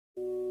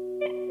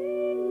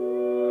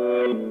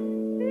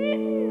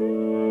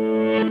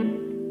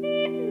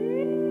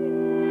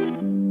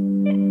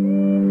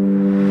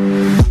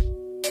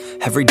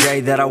Every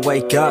day that I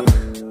wake up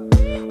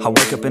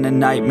in a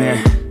nightmare.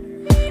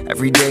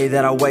 Every day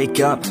that I wake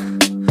up,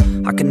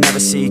 I can never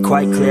see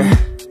quite clear.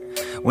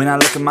 When I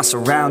look at my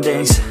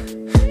surroundings,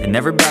 and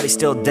everybody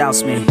still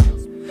doubts me,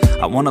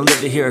 I wanna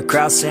live to hear a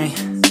crowd sing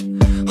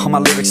all my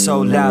lyrics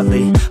so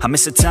loudly. I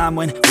miss a time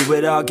when we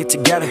would all get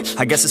together.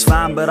 I guess it's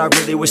fine, but I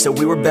really wish that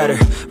we were better.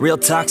 Real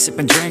talk,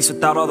 sipping drinks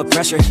without all the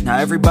pressure. Now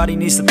everybody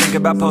needs to think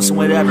about posting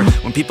whatever.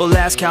 When people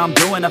ask how I'm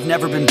doing, I've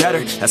never been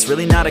better. That's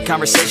really not a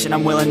conversation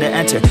I'm willing to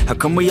enter. How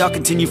come we all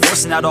continue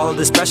forcing out all of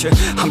this pressure?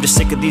 I'm just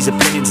sick of these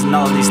opinions and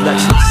all of these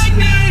lectures. I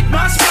need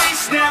my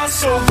space now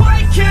so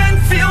I can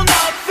feel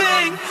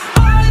nothing.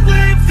 I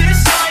live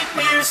this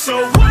nightmare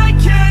so I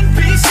can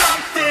be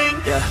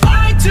something.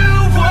 I do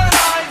what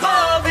I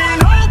love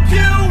and hope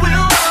you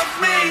will love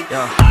me.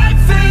 I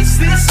face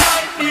this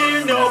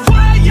nightmare, no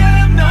I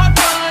am not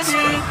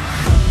running.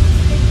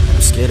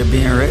 I'm scared of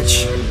being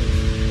rich,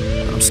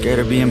 but I'm scared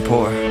of being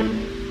poor.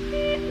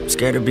 I'm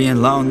scared of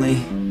being lonely,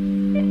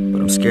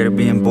 but I'm scared of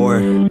being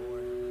bored.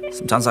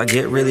 Sometimes I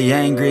get really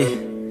angry,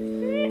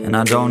 and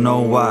I don't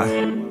know why.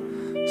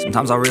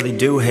 Sometimes I really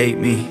do hate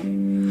me,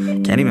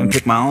 can't even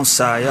pick my own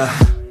side.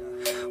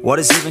 What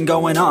is even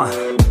going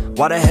on?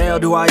 Why the hell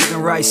do I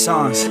even write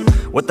songs?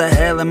 What the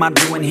hell am I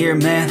doing here,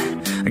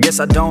 man? I guess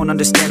I don't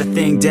understand a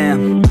thing,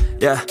 damn.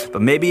 Yeah,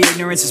 but maybe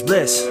ignorance is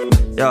bliss.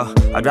 Yo,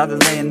 I'd rather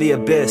lay in the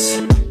abyss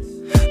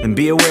than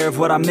be aware of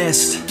what I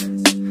missed,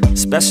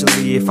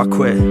 especially if I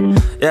quit.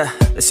 Yeah,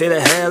 they say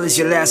that hell is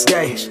your last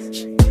day,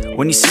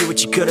 when you see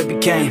what you could've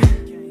became.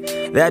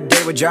 That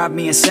day would drive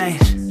me insane,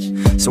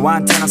 so I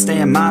intend on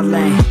staying in my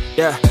lane.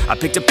 Yeah, I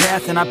picked a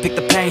path and I picked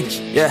the pain.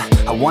 Yeah,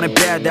 I want it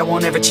bad, that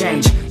won't ever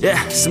change.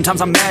 Yeah,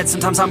 sometimes I'm mad,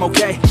 sometimes I'm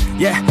okay.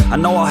 Yeah, I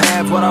know I'll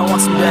have what I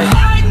want someday.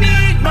 I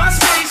need my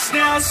space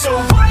now so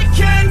I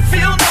can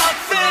feel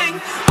nothing.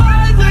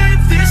 I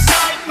live this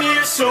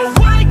nightmare so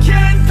I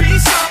can be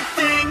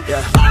something.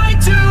 I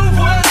do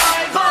what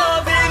I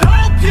love and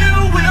hope you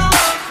will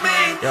love me.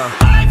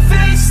 I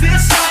face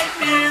this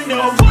nightmare,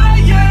 no I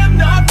am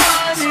not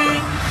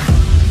running.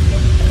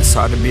 It's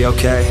hard to be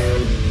okay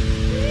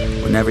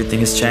when everything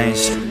has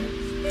changed.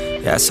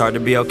 Yeah, it's hard to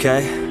be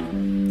okay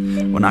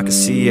when I can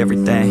see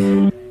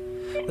everything.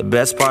 The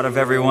best part of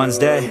everyone's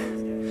day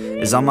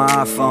is on my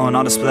iPhone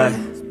on display.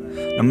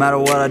 No matter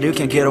what I do,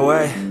 can't get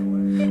away.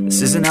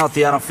 This isn't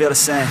healthy, I don't feel the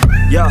same.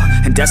 Yo,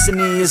 and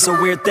destiny is a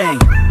weird thing.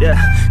 Yeah,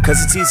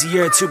 cause it's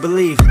easier to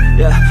believe.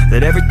 Yeah,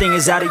 that everything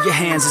is out of your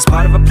hands. It's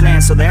part of a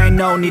plan, so there ain't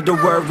no need to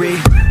worry.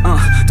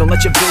 Don't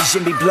let your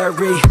vision be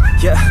blurry.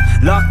 Yeah,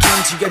 lock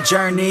into your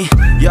journey.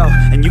 Yo,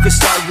 and you can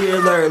start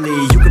real early.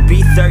 You could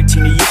be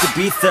 13 or you could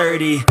be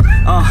 30.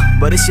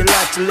 But it's your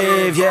life to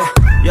live, yeah.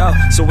 Yo,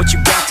 so what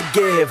you got to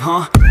give,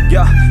 huh?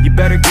 Yo, you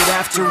better get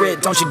after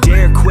it. Don't you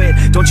dare quit,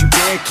 don't you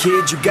dare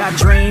kid. You got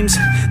dreams,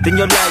 then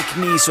you're like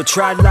me. So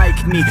try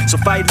like me, so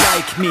fight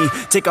like me.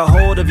 Take a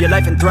hold of your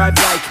life and thrive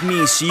like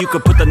me, so you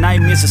could put the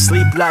nightmares to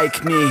sleep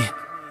like me.